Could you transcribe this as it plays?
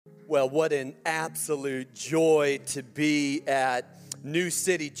Well, what an absolute joy to be at New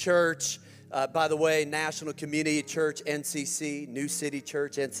City Church. By the way, National Community Church, NCC, New City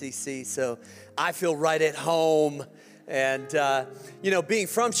Church, NCC. So I feel right at home. And, being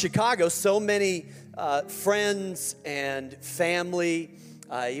from Chicago, so many friends and family,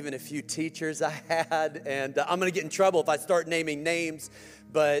 even a few teachers I had. And I'm going to get in trouble if I start naming names,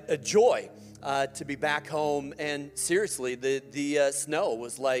 but a joy. To be back home, and seriously, the snow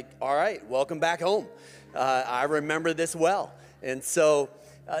was like, all right, welcome back home. I remember this well, and so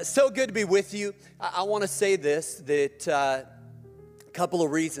good to be with you. I want to say this, that a couple of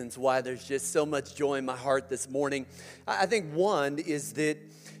reasons why there's just so much joy in my heart this morning. I think one is that,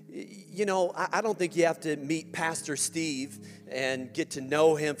 I don't think you have to meet Pastor Steve and get to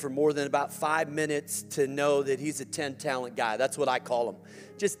know him for more than about 5 minutes to know that he's a 10-talent guy. That's what I call him.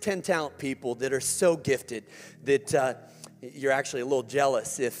 Just 10-talent people that are so gifted that you're actually a little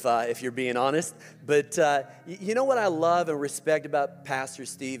jealous if you're being honest. But you know what I love and respect about Pastor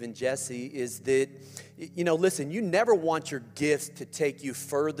Steve and Jesse is that, listen, you never want your gifts to take you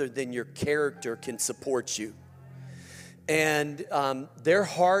further than your character can support you. And their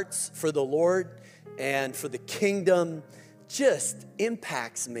hearts for the Lord and for the kingdom just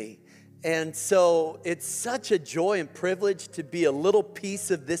impacts me. And so it's such a joy and privilege to be a little piece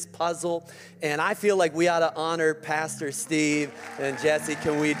of this puzzle. And I feel like we ought to honor Pastor Steve and Jesse.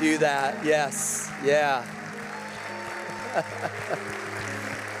 Can we do that? Yes. Yeah.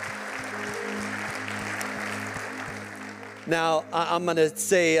 Now, I'm going to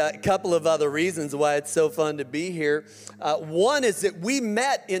say a couple of other reasons why it's so fun to be here. One is that we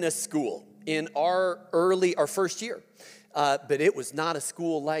met in a school in our first year. But it was not a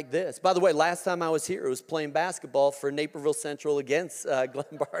school like this. By the way, last time I was here, it was playing basketball for Naperville Central against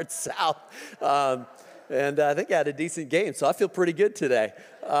Glenbard South. And I think I had a decent game, so I feel pretty good today.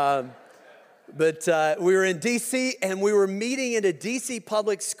 But we were in D.C., and we were meeting in a D.C.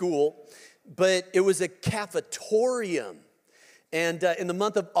 public school, but it was a cafetorium. And in the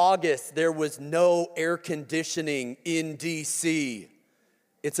month of August, there was no air conditioning in D.C.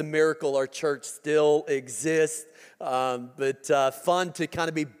 It's a miracle our church still exists. But fun to kind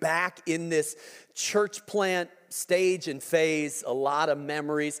of be back in this church plant stage and phase, a lot of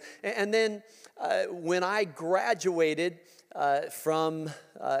memories. And then when I graduated from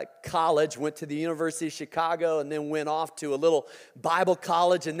college, went to the University of Chicago and then went off to a little Bible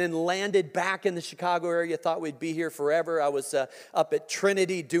college and then landed back in the Chicago area, thought we'd be here forever. I was up at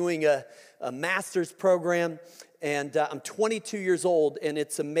Trinity doing a master's program, and I'm 22 years old, and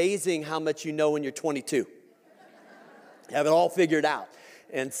it's amazing how much you know when you're 22. Have it all figured out.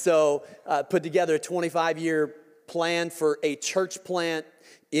 And so put together a 25-year plan for a church plant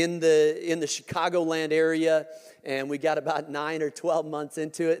in the Chicagoland area, and we got about 9 or 12 months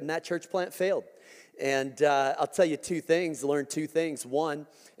into it, and that church plant failed. And I'll tell you learn two things. One,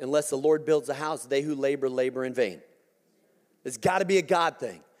 unless the Lord builds a house, they who labor in vain. It's got to be a God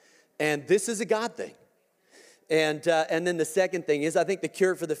thing, and this is a God thing. And then the second thing is, I think the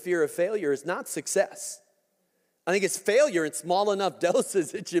cure for the fear of failure is not success. I think it's failure in small enough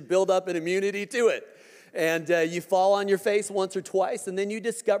doses that you build up an immunity to it. And you fall on your face once or twice, and then you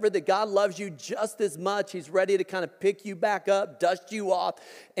discover that God loves you just as much. He's ready to kind of pick you back up, dust you off,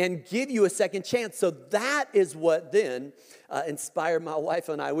 and give you a second chance. So that is what then inspired my wife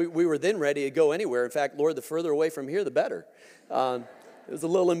and I. We were then ready to go anywhere. In fact, Lord, the further away from here, the better. It was a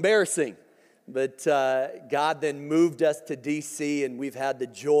little embarrassing. But God then moved us to D.C., and we've had the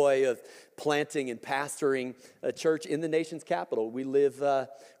joy of planting and pastoring a church in the nation's capital. We live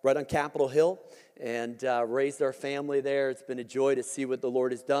right on Capitol Hill and raised our family there. It's been a joy to see what the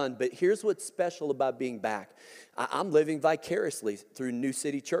Lord has done. But here's what's special about being back. I'm living vicariously through New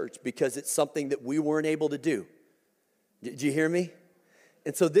City Church because it's something that we weren't able to do. Did you hear me?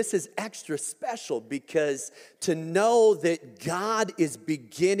 And so this is extra special because to know that God is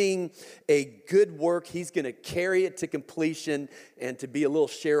beginning a good work, He's going to carry it to completion, and to be a little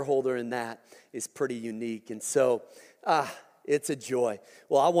shareholder in that is pretty unique. And so it's a joy.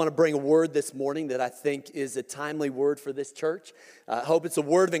 Well, I want to bring a word this morning that I think is a timely word for this church. I hope it's a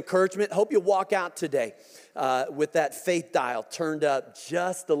word of encouragement. Hope you walk out today with that faith dial turned up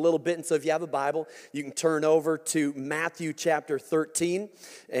just a little bit. And so if you have a Bible, you can turn over to Matthew chapter 13,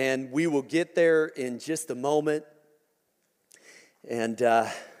 and we will get there in just a moment. And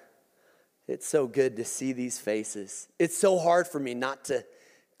it's so good to see these faces. It's so hard for me not to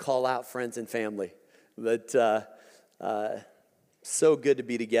call out friends and family, but so good to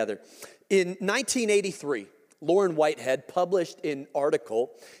be together. In 1983, Lauren Whitehead published an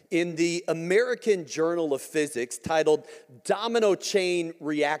article in the American Journal of Physics titled Domino Chain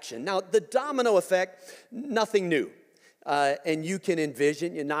Reaction. Now, the domino effect, nothing new. And you can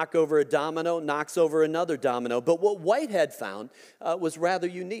envision, you knock over a domino, knocks over another domino. But what Whitehead found was rather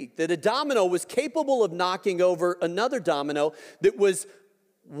unique, that a domino was capable of knocking over another domino that was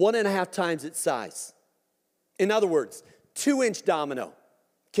 1.5 times its size. In other words, 2-inch domino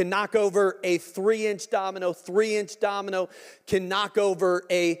can knock over a 3-inch domino, 3-inch domino can knock over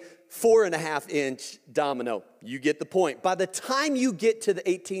a 4.5-inch domino. You get the point. By the time you get to the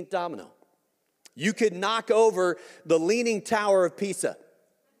 18th domino, you could knock over the Leaning Tower of Pisa.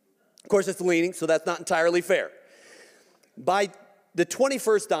 Of course, it's leaning, so that's not entirely fair. By the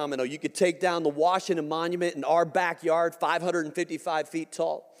 21st domino, you could take down the Washington Monument in our backyard, 555 feet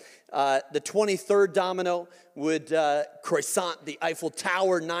tall. The 23rd domino would croissant the Eiffel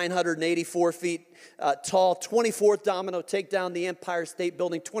Tower, 984 feet tall. 24th domino, take down the Empire State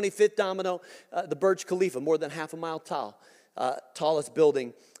Building. 25th domino, the Burj Khalifa, more than half a mile tall, tallest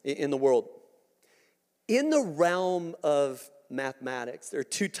building in the world. In the realm of mathematics, there are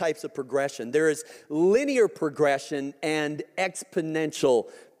 2 types of progression. There is linear progression and exponential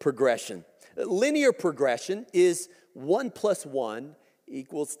progression. Linear progression is 1 + 1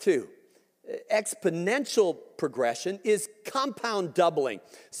 = 2. Exponential progression is compound doubling.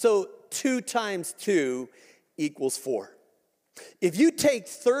 So 2 times 2 = 4. If you take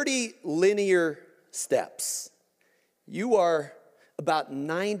 30 linear steps, you are about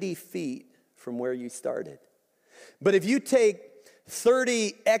 90 feet from where you started. But if you take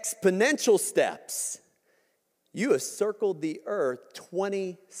 30 exponential steps, you have circled the earth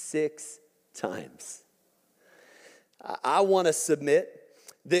 26 times. I want to submit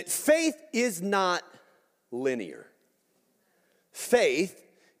that faith is not linear. Faith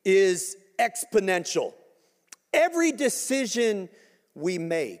is exponential. Every decision we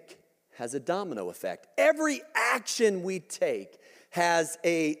make has a domino effect. Every action we take has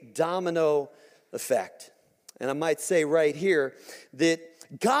a domino effect. And I might say right here that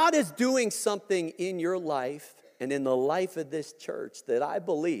God is doing something in your life and in the life of this church that I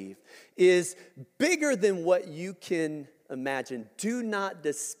believe is bigger than what you can imagine. Do not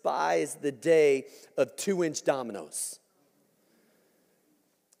despise the day of 2-inch dominoes.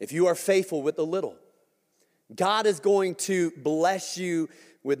 If you are faithful with the little, God is going to bless you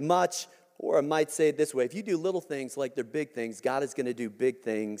with much. Or I might say it this way, if you do little things like they're big things, God is going to do big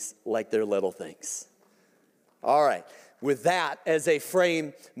things like they're little things. All right, with that as a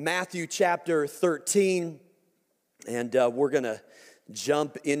frame, Matthew chapter 13, and we're going to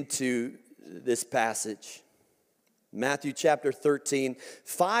jump into this passage. Matthew chapter 13,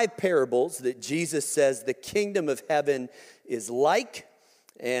 5 parables that Jesus says the kingdom of heaven is like,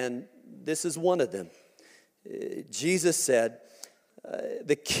 and this is one of them. Jesus said,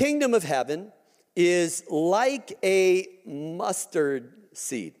 the kingdom of heaven is like a mustard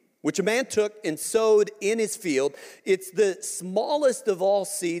seed, which a man took and sowed in his field. It's the smallest of all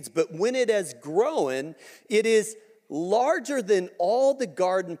seeds, but when it has grown, it is larger than all the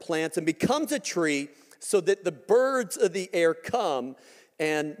garden plants and becomes a tree, so that the birds of the air come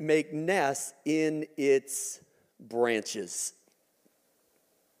and make nests in its branches.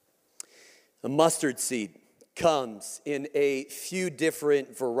 A mustard seed comes in a few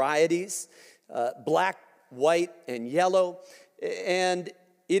different varieties, black, white, and yellow, and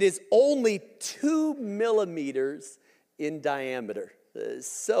it is only 2 millimeters in diameter.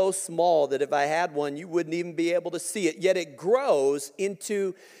 So small that if I had one, you wouldn't even be able to see it. Yet it grows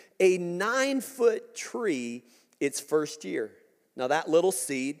into a 9-foot tree its first year. Now that little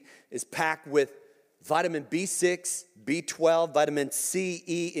seed is packed with vitamin B6, B12, vitamin C,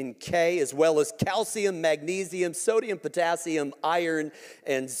 E, and K, as well as calcium, magnesium, sodium, potassium, iron,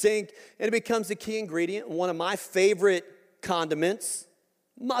 and zinc. And it becomes a key ingredient in one of my favorite condiments,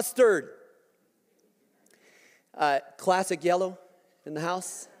 mustard. Classic yellow in the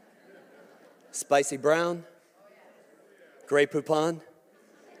house. Spicy brown. Grey Poupon.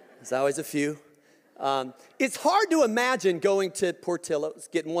 There's always a few. It's hard to imagine going to Portillo's,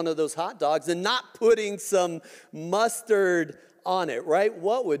 getting one of those hot dogs, and not putting some mustard on it, right?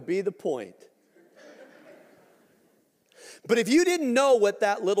 What would be the point? But if you didn't know what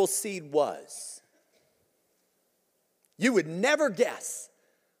that little seed was, you would never guess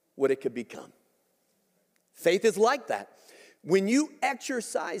what it could become. Faith is like that. When you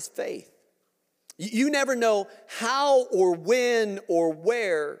exercise faith, you never know how or when or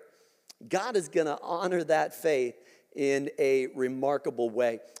where God is going to honor that faith in a remarkable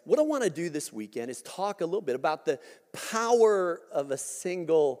way. What I want to do this weekend is talk a little bit about the power of a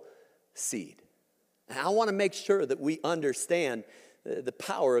single seed. And I want to make sure that we understand the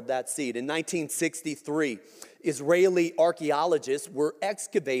power of that seed. In 1963, Israeli archaeologists were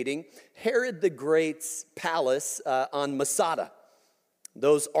excavating Herod the Great's palace on Masada.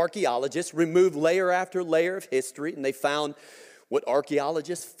 Those archaeologists removed layer after layer of history, and they found what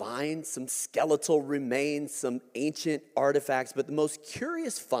archaeologists find, some skeletal remains, some ancient artifacts. But the most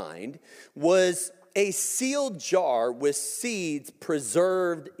curious find was a sealed jar with seeds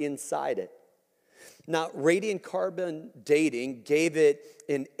preserved inside it. Now, radiocarbon dating gave it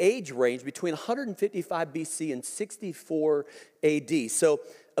an age range between 155 BC and 64 AD. So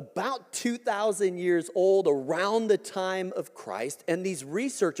about 2,000 years old, around the time of Christ. And these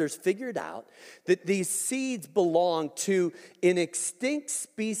researchers figured out that these seeds belong to an extinct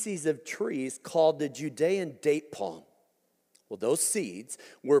species of trees called the Judean date palm. Well, those seeds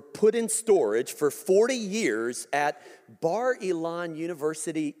were put in storage for 40 years at Bar Ilan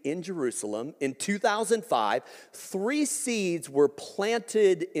University in Jerusalem. In 2005, 3 seeds were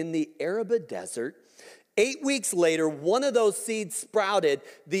planted in the Araba Desert. 8 weeks later, one of those seeds sprouted,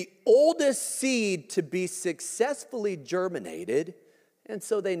 the oldest seed to be successfully germinated, and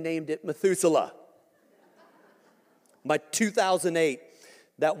so they named it Methuselah. By 2008,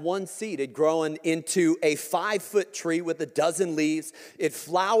 that one seed had grown into a 5-foot tree with a dozen leaves. It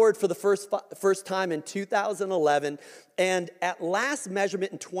flowered for the first time in 2011. And at last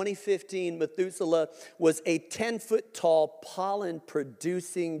measurement in 2015, Methuselah was a 10-foot tall,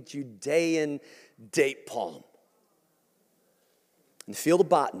 pollen-producing Judean date palm. In the field of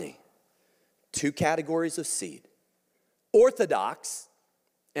botany, 2 categories of seed: orthodox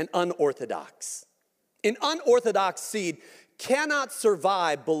and unorthodox. An unorthodox seed cannot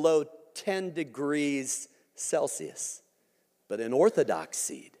survive below 10 degrees Celsius. But an orthodox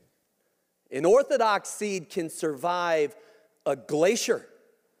seed can survive a glacier,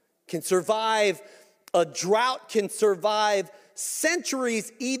 can survive a drought, can survive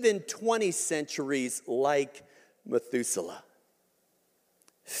centuries, even 20 centuries, like Methuselah.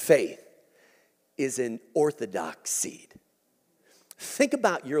 Faith is an orthodox seed. Think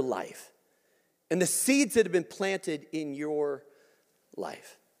about your life and the seeds that have been planted in your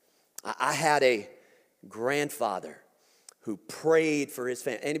life. I had a grandfather who prayed for his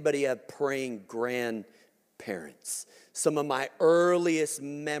family. Anybody have praying grandparents? Some of my earliest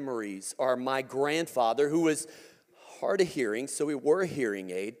memories are my grandfather, who was hard of hearing, so he wore a hearing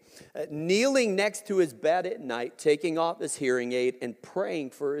aid, kneeling next to his bed at night, taking off his hearing aid and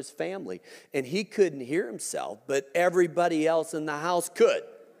praying for his family. And he couldn't hear himself, but everybody else in the house could.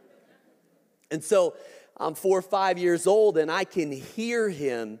 And so I'm 4 or 5 years old, and I can hear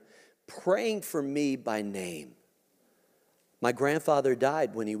him praying for me by name. My grandfather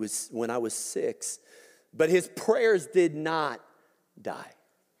died when I was 6, but his prayers did not die.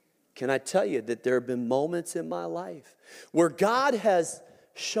 Can I tell you that there have been moments in my life where God has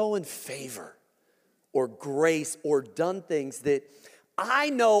shown favor or grace or done things that I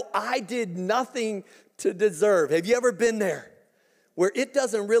know I did nothing to deserve? Have you ever been there where it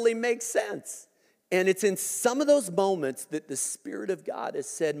doesn't really make sense? And it's in some of those moments that the Spirit of God has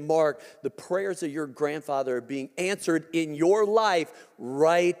said, Mark, the prayers of your grandfather are being answered in your life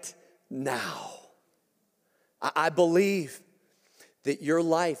right now. I believe that your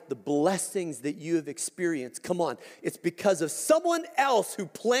life, the blessings that you have experienced, come on, it's because of someone else who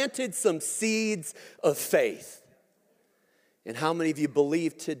planted some seeds of faith. And how many of you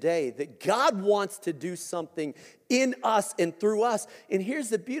believe today that God wants to do something in us and through us? And here's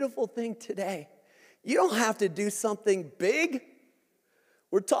the beautiful thing today. You don't have to do something big.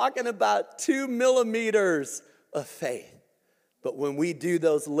 We're talking about 2 millimeters of faith. But when we do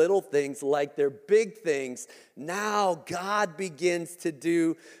those little things like they're big things, now God begins to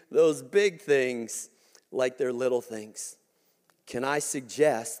do those big things like they're little things. Can I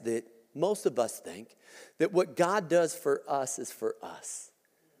suggest that most of us think that what God does for us is for us?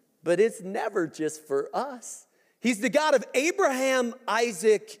 But it's never just for us. He's the God of Abraham,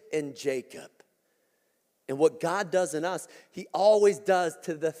 Isaac, and Jacob. And what God does in us, He always does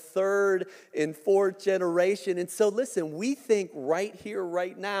to the 3rd and 4th generation. And so listen, we think right here,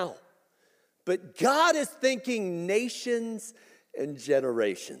 right now. But God is thinking nations and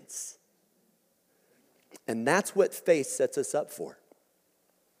generations. And that's what faith sets us up for.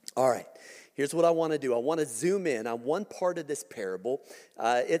 All right, here's what I want to do. I want to zoom in on one part of this parable.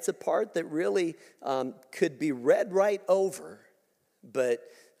 It's a part that really could be read right over, but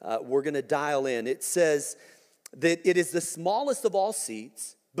we're going to dial in. It says that it is the smallest of all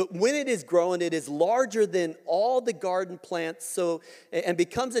seeds, but when it is grown, it is larger than all the garden plants, and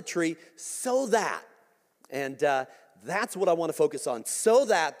becomes a tree, so that, and That's what I want to focus on, so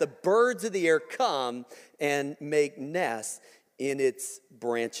that the birds of the air come and make nests in its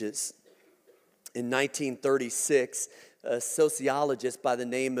branches. In 1936, a sociologist by the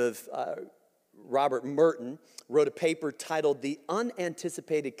name of Robert Merton wrote a paper titled "The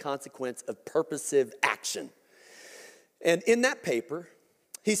Unanticipated Consequence of Purposive Action." And in that paper,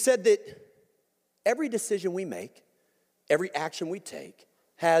 he said that every decision we make, every action we take,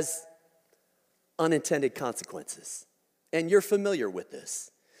 has unintended consequences. And you're familiar with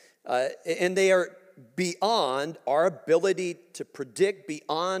this. And they are beyond our ability to predict,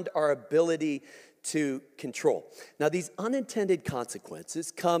 beyond our ability to control. Now, these unintended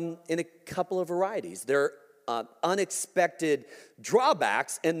consequences come in a couple of varieties. There are unexpected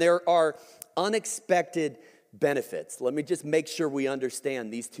drawbacks, and there are unexpected benefits. Let me just make sure we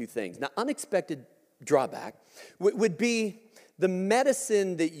understand these two things. Now, unexpected drawback would be the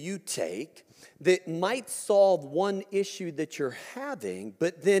medicine that you take that might solve one issue that you're having,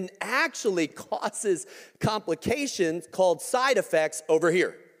 but then actually causes complications called side effects over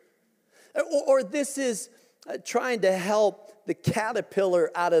here. Or this is trying to help the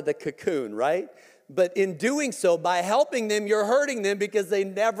caterpillar out of the cocoon, right? But in doing so, by helping them, you're hurting them because they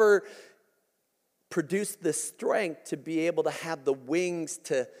never produce the strength to be able to have the wings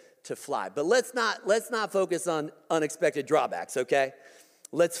to fly. But let's not focus on unexpected drawbacks, okay?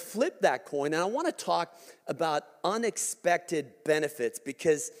 Let's flip that coin, and I want to talk about unexpected benefits,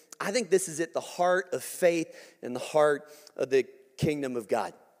 because I think this is at the heart of faith and the heart of the kingdom of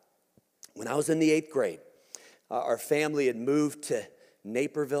God. When I was in the 8th grade, our family had moved to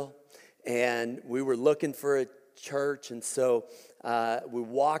Naperville, and we were looking for a church, and so we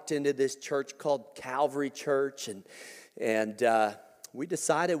walked into this church called Calvary Church, and we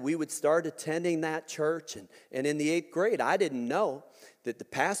decided we would start attending that church. And in the 8th grade, I didn't know that the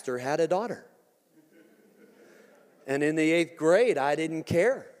pastor had a daughter. And in the 8th grade, I didn't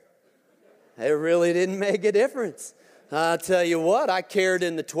care. It really didn't make a difference. I'll tell you what, I cared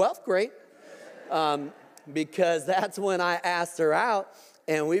in the 12th grade because that's when I asked her out,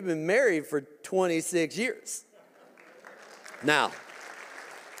 and we've been married for 26 years. Now,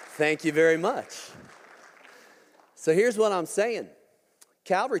 thank you very much. So here's what I'm saying.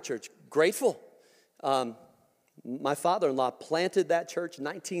 Calvary Church, grateful. My father-in-law planted that church in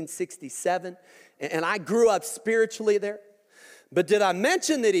 1967, and I grew up spiritually there. But did I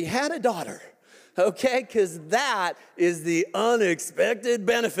mention that he had a daughter? Okay, because that is the unexpected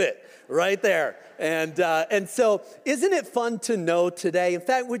benefit right there. And so isn't it fun to know today? In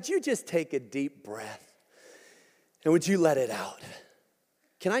fact, would you just take a deep breath and would you let it out?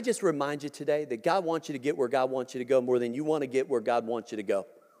 Can I just remind you today that God wants you to get where God wants you to go more than you want to get where God wants you to go.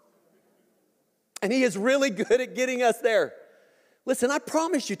 And he is really good at getting us there. Listen, I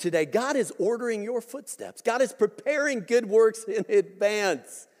promise you today, God is ordering your footsteps. God is preparing good works in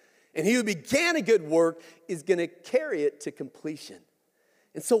advance. And he who began a good work is going to carry it to completion.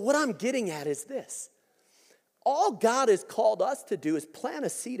 And so what I'm getting at is this. All God has called us to do is plant a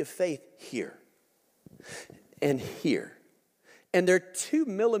seed of faith here and here. And they're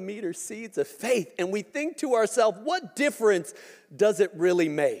 2-millimeter seeds of faith. And we think to ourselves, what difference does it really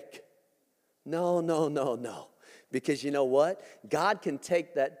make? No. Because you know what? God can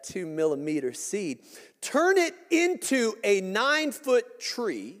take that 2-millimeter seed, turn it into a 9-foot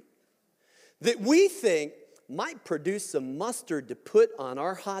tree that we think might produce some mustard to put on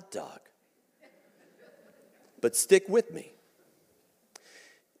our hot dog. But stick with me.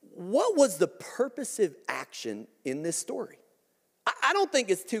 What was the purposive action in this story? I don't think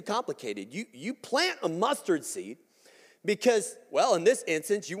it's too complicated. You plant a mustard seed because, well, in this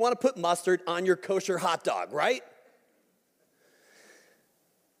instance, you want to put mustard on your kosher hot dog, right?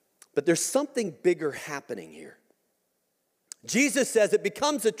 But there's something bigger happening here. Jesus says it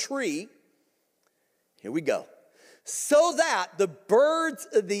becomes a tree. Here we go. So that the birds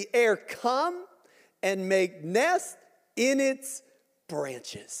of the air come and make nests in its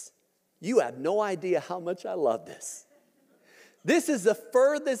branches. You have no idea how much I love this. This is the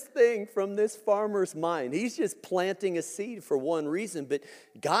furthest thing from this farmer's mind. He's just planting a seed for one reason, but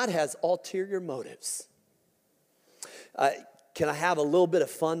God has ulterior motives. Can I have a little bit of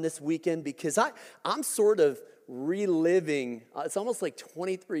fun this weekend? Because I'm sort of reliving, it's almost like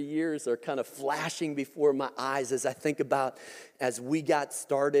 23 years are kind of flashing before my eyes as I think about as we got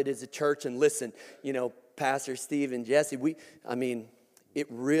started as a church. And listen, you know, Pastor Steve and Jesse, it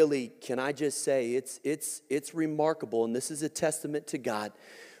really, can I just say, it's remarkable, and this is a testament to God,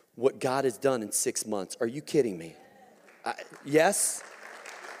 what God has done in 6 months. Are you kidding me? Yes?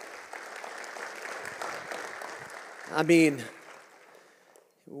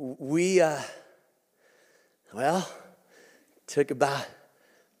 took about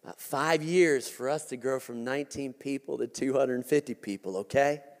 5 years for us to grow from 19 people to 250 people,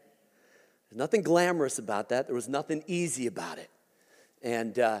 okay? There's nothing glamorous about that. There was nothing easy about it.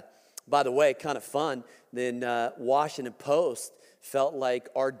 And by the way, kind of fun, then Washington Post felt like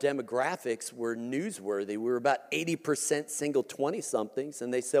our demographics were newsworthy. We were about 80% single 20-somethings,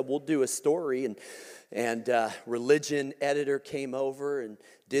 and they said, we'll do a story. And religion editor came over and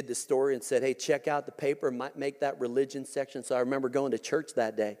did the story and said, hey, check out the paper, might make that religion section. So I remember going to church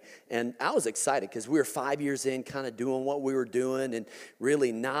that day, and I was excited because we were 5 years in, kind of doing what we were doing, and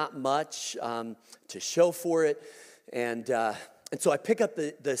really not much to show for it. And so I pick up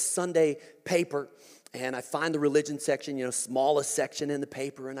the Sunday paper, and I find the religion section, smallest section in the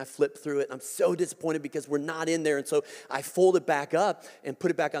paper, and I flip through it. And I'm so disappointed because we're not in there. And so I fold it back up and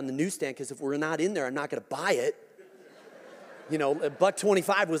put it back on the newsstand because if we're not in there, I'm not going to buy it.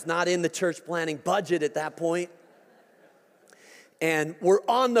 $1.25 was not in the church planning budget at that point. And we're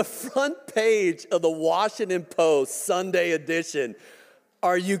on the front page of the Washington Post Sunday edition.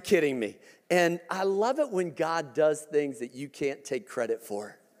 Are you kidding me? And I love it when God does things that you can't take credit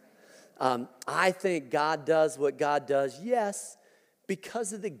for. I think God does what God does, yes,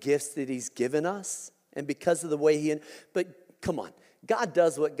 because of the gifts that he's given us and because of the way but come on, God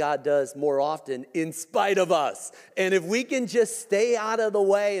does what God does more often in spite of us. And if we can just stay out of the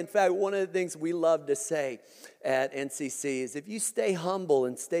way, in fact, one of the things we love to say at NCC is if you stay humble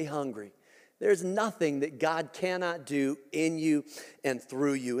and stay hungry, there's nothing that God cannot do in you and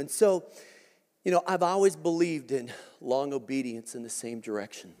through you. And so, I've always believed in long obedience in the same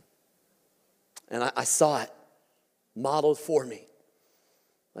direction. And I saw it modeled for me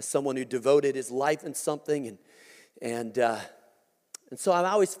by someone who devoted his life in something. And so I've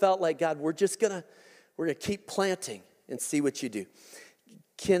always felt like, God, we're gonna keep planting and see what you do.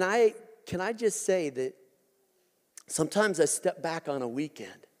 Can I just say that sometimes I step back on a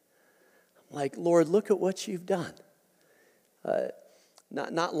weekend. I'm like, Lord, look at what you've done.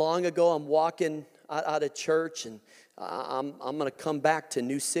 Not long ago, I'm walking out of church, and I'm going to come back to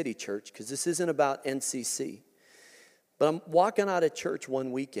New City Church because this isn't about NCC. But I'm walking out of church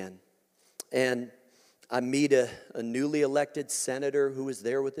one weekend, and I meet a newly elected senator who was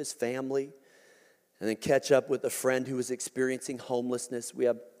there with his family, and then catch up with a friend who was experiencing homelessness. We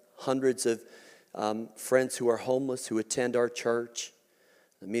have hundreds of friends who are homeless who attend our church.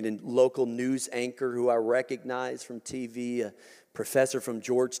 I meet a local news anchor who I recognize from TV, a professor from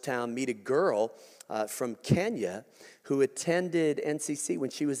Georgetown, meet a girl from Kenya who attended NCC when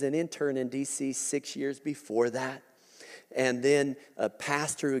she was an intern in D.C. 6 years before that. And then a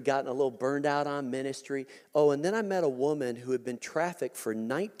pastor who had gotten a little burned out on ministry. Oh, and then I met a woman who had been trafficked for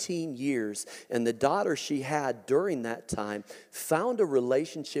 19 years, and the daughter she had during that time found a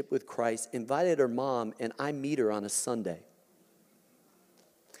relationship with Christ, invited her mom, and I meet her on a Sunday.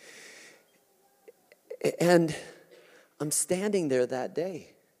 And I'm standing there that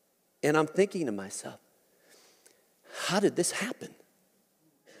day, and I'm thinking to myself, how did this happen?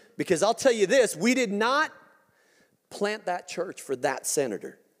 Because I'll tell you this, we did not plant that church for that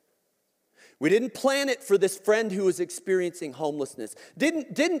senator. We didn't plant it for this friend who was experiencing homelessness.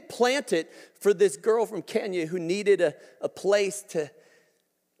 Didn't plant it for this girl from Kenya who needed a place to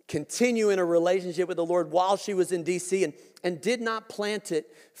continue in a relationship with the Lord while she was in D.C. and did not plant it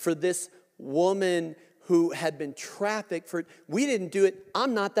for this woman who had been trafficked. We didn't do it.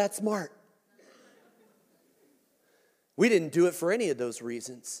 I'm not that smart. We didn't do it for any of those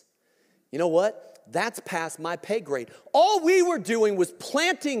reasons. You know what? That's past my pay grade. All we were doing was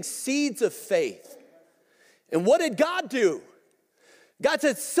planting seeds of faith. And what did God do? God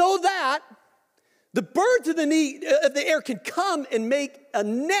said, so that the birds of the air can come and make a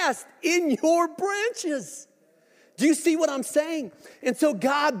nest in your branches. Do you see what I'm saying? And so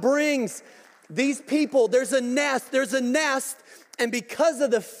God brings these people, there's a nest, and because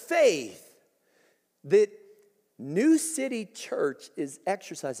of the faith that New City Church is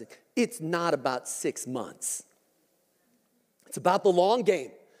exercising, it's not about 6 months. It's about the long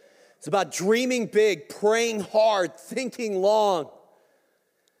game. It's about dreaming big, praying hard, thinking long.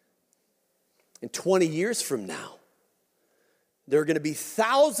 And 20 years from now, there are going to be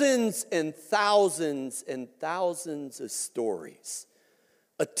thousands and thousands and thousands of stories.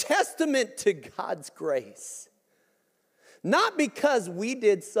 A testament to God's grace. Not because we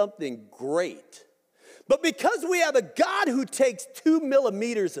did something great, but because we have a God who takes 2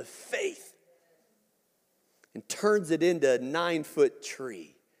 millimeters of faith and turns it into a 9-foot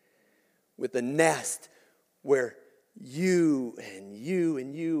tree with a nest where you and you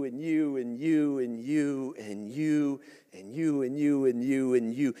and you and you and you and you and you and you and you and you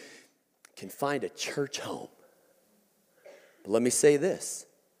and you can find a church home But let me say this.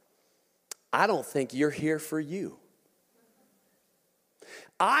 I don't think you're here for you.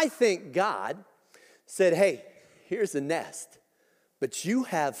 I think God said, hey, here's a nest, but you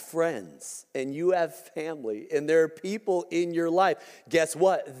have friends and you have family and there are people in your life. Guess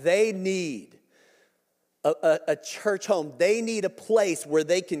what? They need a church home. They need a place where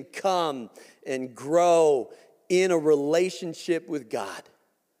they can come and grow in a relationship with God.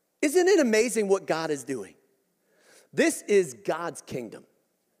 Isn't it amazing what God is doing? This is God's kingdom.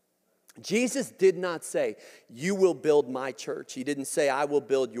 Jesus did not say, you will build my church. He didn't say, I will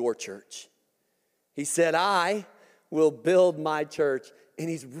build your church. He said, I will build my church. And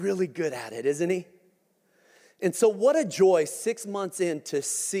he's really good at it, isn't he? And so what a joy 6 months in to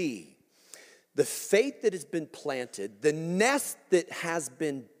see the faith that has been planted, the nest that has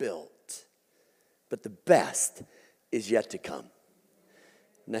been built. But the best is yet to come.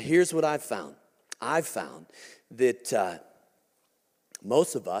 Now here's what I've found. I've found that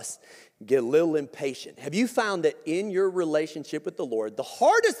most of us get a little impatient. Have you found that in your relationship with the Lord, the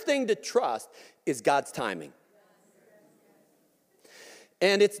hardest thing to trust is God's timing?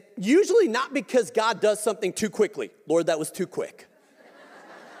 And it's usually not because God does something too quickly. Lord, that was too quick.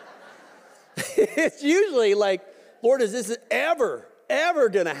 It's usually like, Lord, is this ever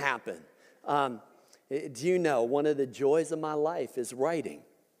going to happen? Do you know, one of the joys of my life is writing.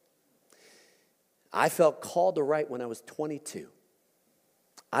 I felt called to write when I was 22.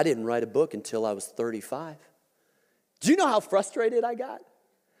 I didn't write a book until I was 35. Do you know how frustrated I got?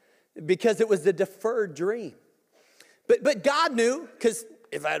 Because it was a deferred dream. But God knew, because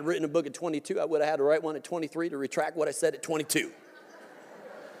if I had written a book at 22, I would have had to write one at 23 to retract what I said at 22.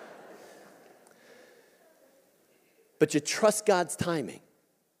 But you trust God's timing.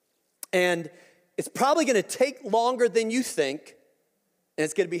 And it's probably going to take longer than you think, and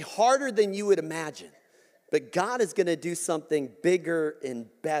it's going to be harder than you would imagine. But God is going to do something bigger and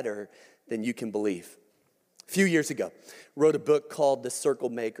better than you can believe. A few years ago, wrote a book called The Circle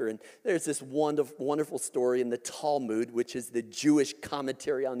Maker, and there's this wonderful story in the Talmud, which is the Jewish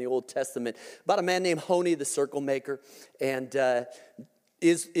commentary on the Old Testament, about a man named Honi the Circle Maker, and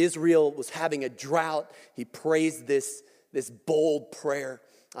Israel was having a drought. He praised this bold prayer.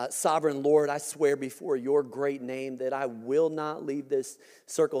 Sovereign Lord, I swear before your great name that I will not leave this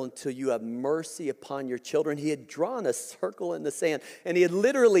circle until you have mercy upon your children. He had drawn a circle in the sand, and he had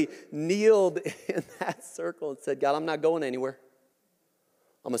literally kneeled in that circle and said, God, I'm not going anywhere.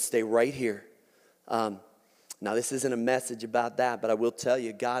 I'm going to stay right here. Now, this isn't a message about that, but I will tell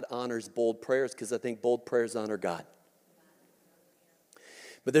you, God honors bold prayers because I think bold prayers honor God.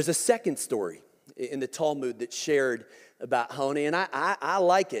 But there's a second story in the Talmud that's shared about Honi, and I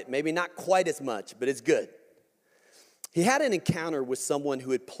like it. Maybe not quite as much, but it's good. He had an encounter with someone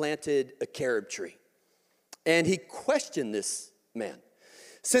who had planted a carob tree, and he questioned this man.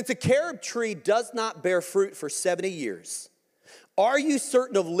 Since a carob tree does not bear fruit for 70 years, are you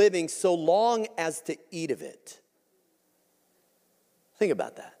certain of living so long as to eat of it? Think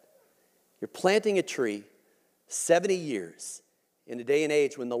about that. You're planting a tree 70 years in a day and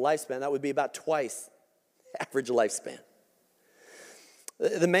age when the lifespan, that would be about twice average lifespan.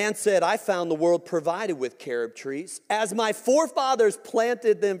 The man said, I found the world provided with carob trees. As my forefathers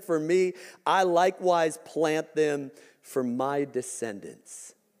planted them for me, I likewise plant them for my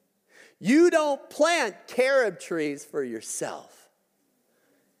descendants. You don't plant carob trees for yourself.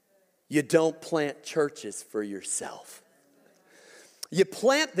 You don't plant churches for yourself. You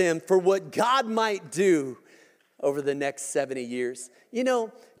plant them for what God might do over the next 70 years. You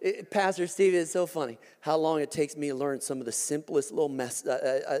know, Pastor Steve, it's so funny how long it takes me to learn some of the simplest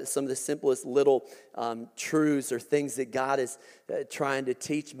little truths or things that God is trying to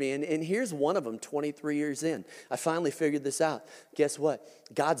teach me. And here's one of them, 23 years in. I finally figured this out. Guess what?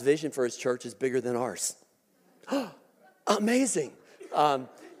 God's vision for his church is bigger than ours. Amazing.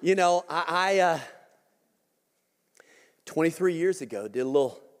 23 years ago, did a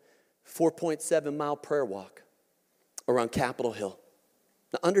little 4.7 mile prayer walk around Capitol Hill.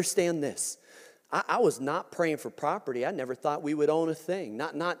 Now understand this. I was not praying for property. I never thought we would own a thing.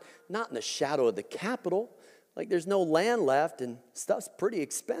 Not in the shadow of the Capitol. Like there's no land left and stuff's pretty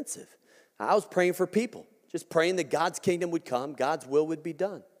expensive. I was praying for people. Just praying that God's kingdom would come, God's will would be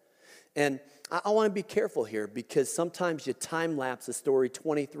done. And I want to be careful here because sometimes you time lapse a story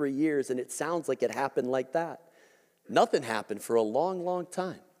 23 years and it sounds like it happened like that. Nothing happened for a long, long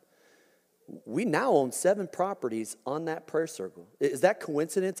time. We now own 7 properties on that prayer circle. Is that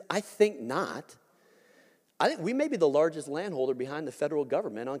coincidence? I think not. I think we may be the largest landholder behind the federal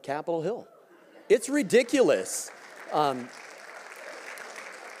government on Capitol Hill. It's ridiculous. And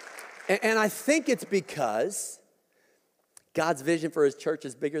I think it's because God's vision for his church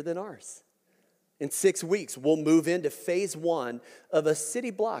is bigger than ours. In 6 weeks, we'll move into phase 1 of a city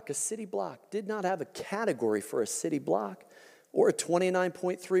block. A city block did not have a category for a city block or a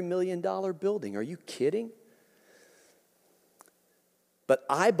 $29.3 million building. Are you kidding? But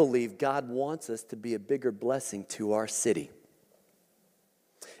I believe God wants us to be a bigger blessing to our city.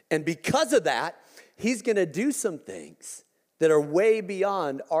 And because of that, he's going to do some things that are way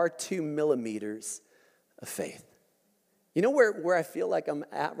beyond our 2 millimeters of faith. You know where I feel like I'm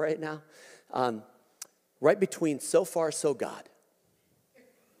at right now? Right between so far, so God.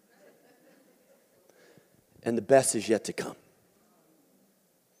 And the best is yet to come.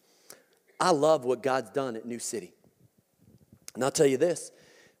 I love what God's done at New City. And I'll tell you this,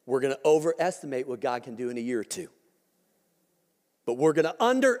 we're going to overestimate what God can do in a year or two. But we're going to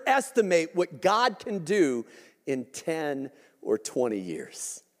underestimate what God can do in 10 or 20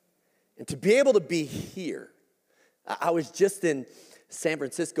 years. And to be able to be here, I was just in San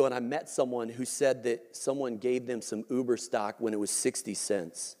Francisco and I met someone who said that someone gave them some Uber stock when it was 60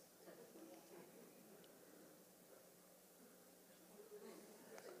 cents.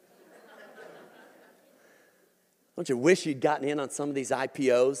 Don't you wish you'd gotten in on some of these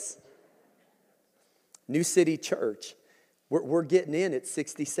IPOs? New City Church, we're getting in at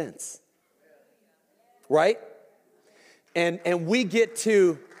 60 cents. Right? And we get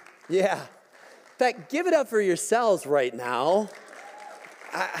to, yeah. In fact, give it up for yourselves right now.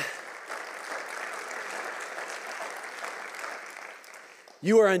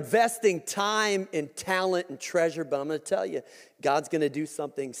 You are investing time and talent and treasure, but I'm going to tell you, God's going to do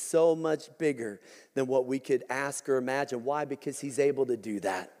something so much bigger than what we could ask or imagine. Why? Because he's able to do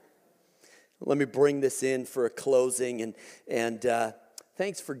that. Let me bring this in for a closing, and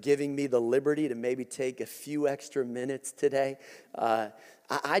thanks for giving me the liberty to maybe take a few extra minutes today. I'm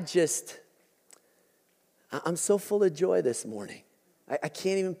so full of joy this morning. I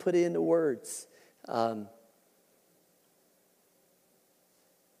can't even put it into words.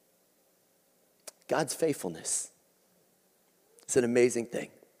 God's faithfulness. It's an amazing thing.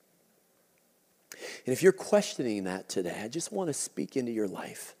 And if you're questioning that today, I just want to speak into your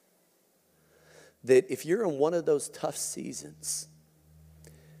life. That if you're in one of those tough seasons,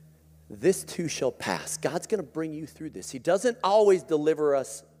 this too shall pass. God's going to bring you through this. He doesn't always deliver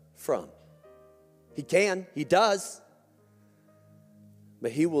us from. He can. He does.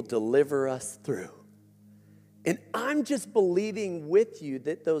 But he will deliver us through. And I'm just believing with you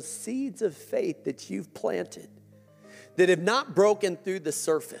that those seeds of faith that you've planted, that have not broken through the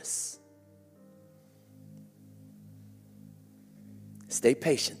surface, stay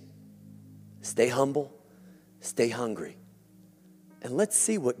patient, stay humble, stay hungry, and let's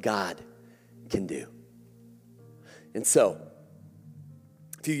see what God can do. And so,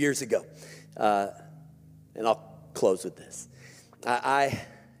 a few years ago, and I'll close with this, I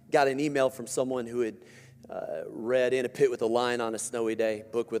got an email from someone who had read In a Pit with a Lion on a Snowy Day,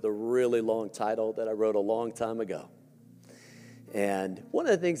 book with a really long title that I wrote a long time ago. And one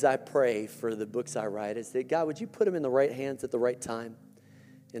of the things I pray for the books I write is that, God, would you put them in the right hands at the right time?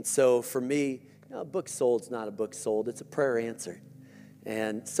 And so for me, a book sold is not a book sold, it's a prayer answered.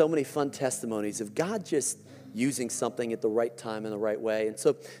 And so many fun testimonies of God just using something at the right time in the right way. And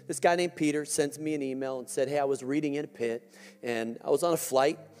so this guy named Peter sends me an email and said, hey, I was reading In a Pit, and I was on a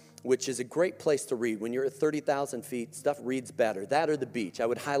flight, which is a great place to read. When you're at 30,000 feet, stuff reads better. That or the beach. I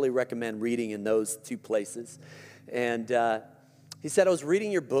would highly recommend reading in those two places. And he said, I was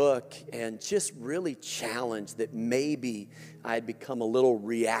reading your book and just really challenged that maybe I had become a little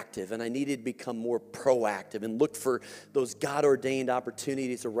reactive and I needed to become more proactive and look for those God-ordained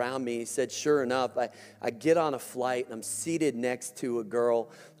opportunities around me. He said, sure enough, I get on a flight and I'm seated next to a girl,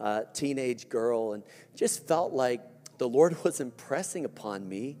 teenage girl, and just felt like the Lord was impressing upon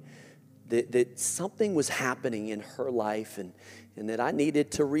me that something was happening in her life and that I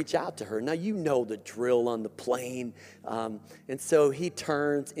needed to reach out to her. Now, you know the drill on the plane. And so he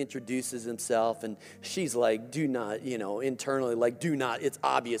turns, introduces himself, and she's like, do not, internally, like, do not, it's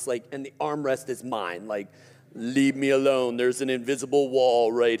obvious, like, and the armrest is mine, like, leave me alone, there's an invisible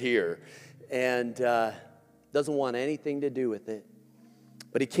wall right here. And doesn't want anything to do with it,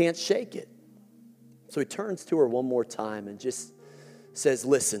 but he can't shake it. So he turns to her one more time and just says,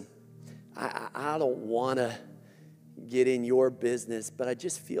 listen, I don't want to get in your business, but I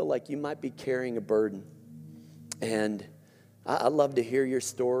just feel like you might be carrying a burden. And I'd love to hear your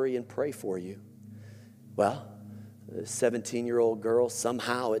story and pray for you. Well, the 17-year-old girl,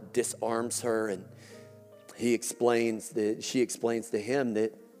 somehow it disarms her, and she explains to him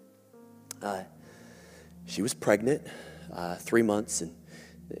that she was pregnant 3 months, and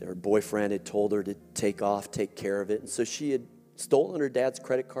Her boyfriend had told her to take care of it. And so she had stolen her dad's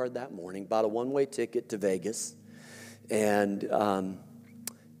credit card that morning, bought a one-way ticket to Vegas. And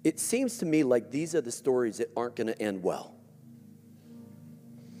it seems to me like these are the stories that aren't going to end well.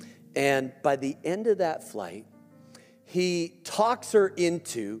 And by the end of that flight, he talks her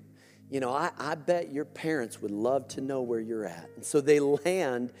into, I bet your parents would love to know where you're at. And so they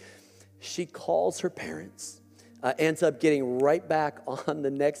land. She calls her parents, ends up getting right back on the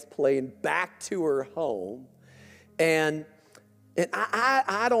next plane back to her home. And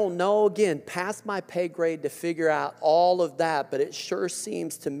I don't know, again, past my pay grade to figure out all of that, but it sure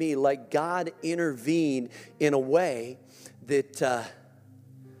seems to me like God intervened in a way that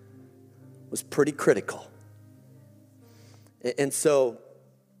was pretty critical. And so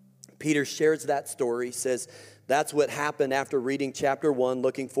Peter shares that story. He says, that's what happened after reading chapter 1,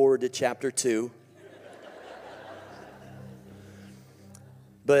 looking forward to chapter 2.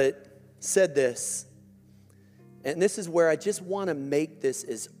 But said this, and this is where I just want to make this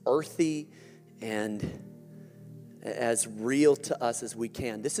as earthy and as real to us as we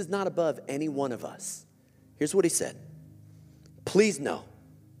can. This is not above any one of us. Here's what he said. Please know,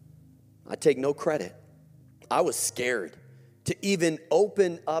 I take no credit. I was scared to even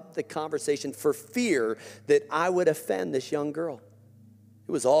open up the conversation for fear that I would offend this young girl.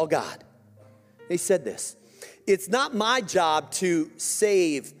 It was all God. He said this, it's not my job to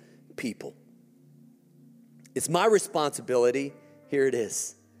save people. It's my responsibility, here it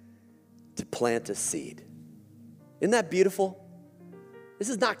is, to plant a seed. Isn't that beautiful? This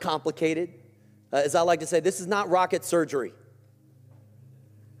is not complicated. As I like to say, this is not rocket surgery.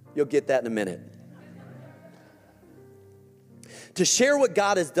 You'll get that in a minute. To share what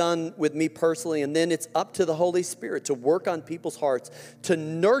God has done with me personally, and then it's up to the Holy Spirit to work on people's hearts, to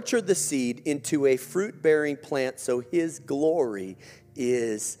nurture the seed into a fruit-bearing plant so His glory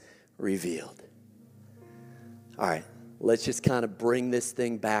is revealed. All right, let's just kind of bring this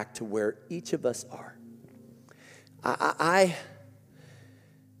thing back to where each of us are. I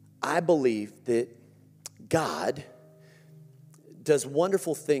believe that God does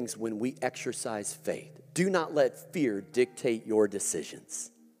wonderful things when we exercise faith. Do not let fear dictate your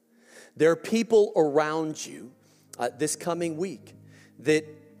decisions. There are people around you this coming week that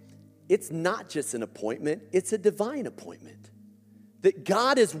it's not just an appointment, it's a divine appointment. That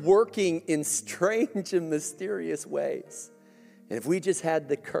God is working in strange and mysterious ways. And if we just had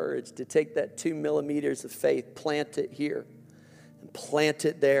the courage to take that 2 millimeters of faith, plant it here, and plant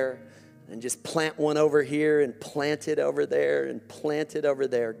it there, and just plant one over here, and plant it over there, and plant it over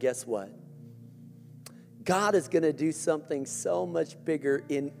there, guess what? God is going to do something so much bigger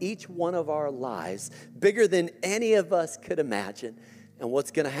in each one of our lives, bigger than any of us could imagine. And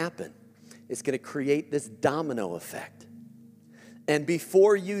what's going to happen? It's going to create this domino effect. And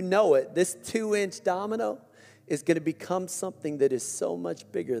before you know it, this 2-inch domino is going to become something that is so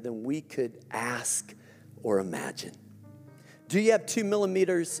much bigger than we could ask or imagine. Do you have 2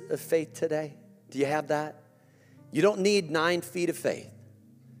 millimeters of faith today? Do you have that? You don't need 9 feet of faith.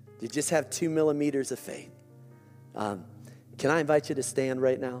 You just have 2 millimeters of faith. Can I invite you to stand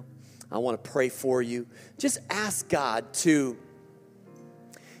right now? I want to pray for you. Just ask God to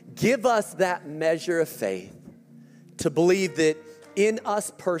give us that measure of faith to believe that in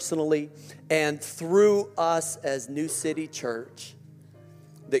us personally and through us as New City Church,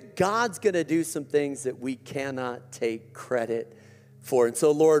 that God's going to do some things that we cannot take credit for. And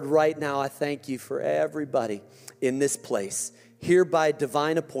so, Lord, right now, I thank you for everybody in this place, here by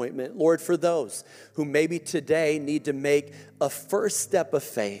divine appointment. Lord, for those who maybe today need to make a first step of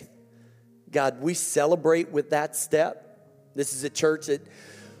faith, God, we celebrate with that step. This is a church that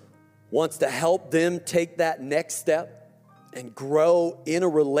wants to help them take that next step and grow in a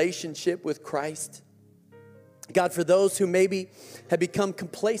relationship with Christ. God, for those who maybe have become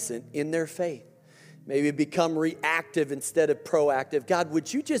complacent in their faith, maybe become reactive instead of proactive, God,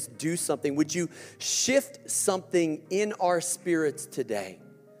 would you just do something? Would you shift something in our spirits today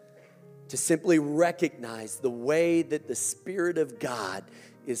to simply recognize the way that the Spirit of God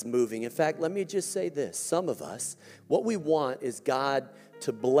is moving? In fact, let me just say this. Some of us, what we want is God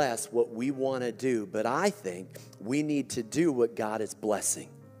to bless what we want to do, but I think we need to do what God is blessing.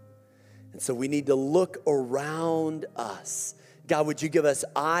 And so we need to look around us. God, would you give us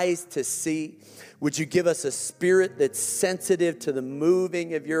eyes to see? Would you give us a spirit that's sensitive to the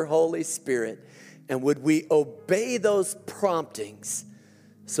moving of your Holy Spirit? And would we obey those promptings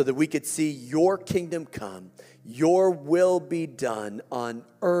so that we could see your kingdom come, your will be done on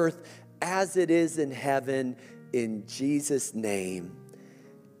earth as it is in heaven, in Jesus' name.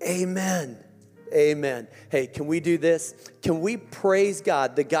 Amen. Amen. Hey, can we do this? Can we praise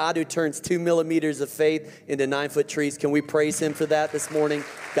God, the God who turns 2 millimeters of faith into 9-foot trees? Can we praise him for that this morning?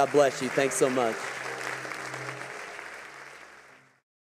 God bless you. Thanks so much.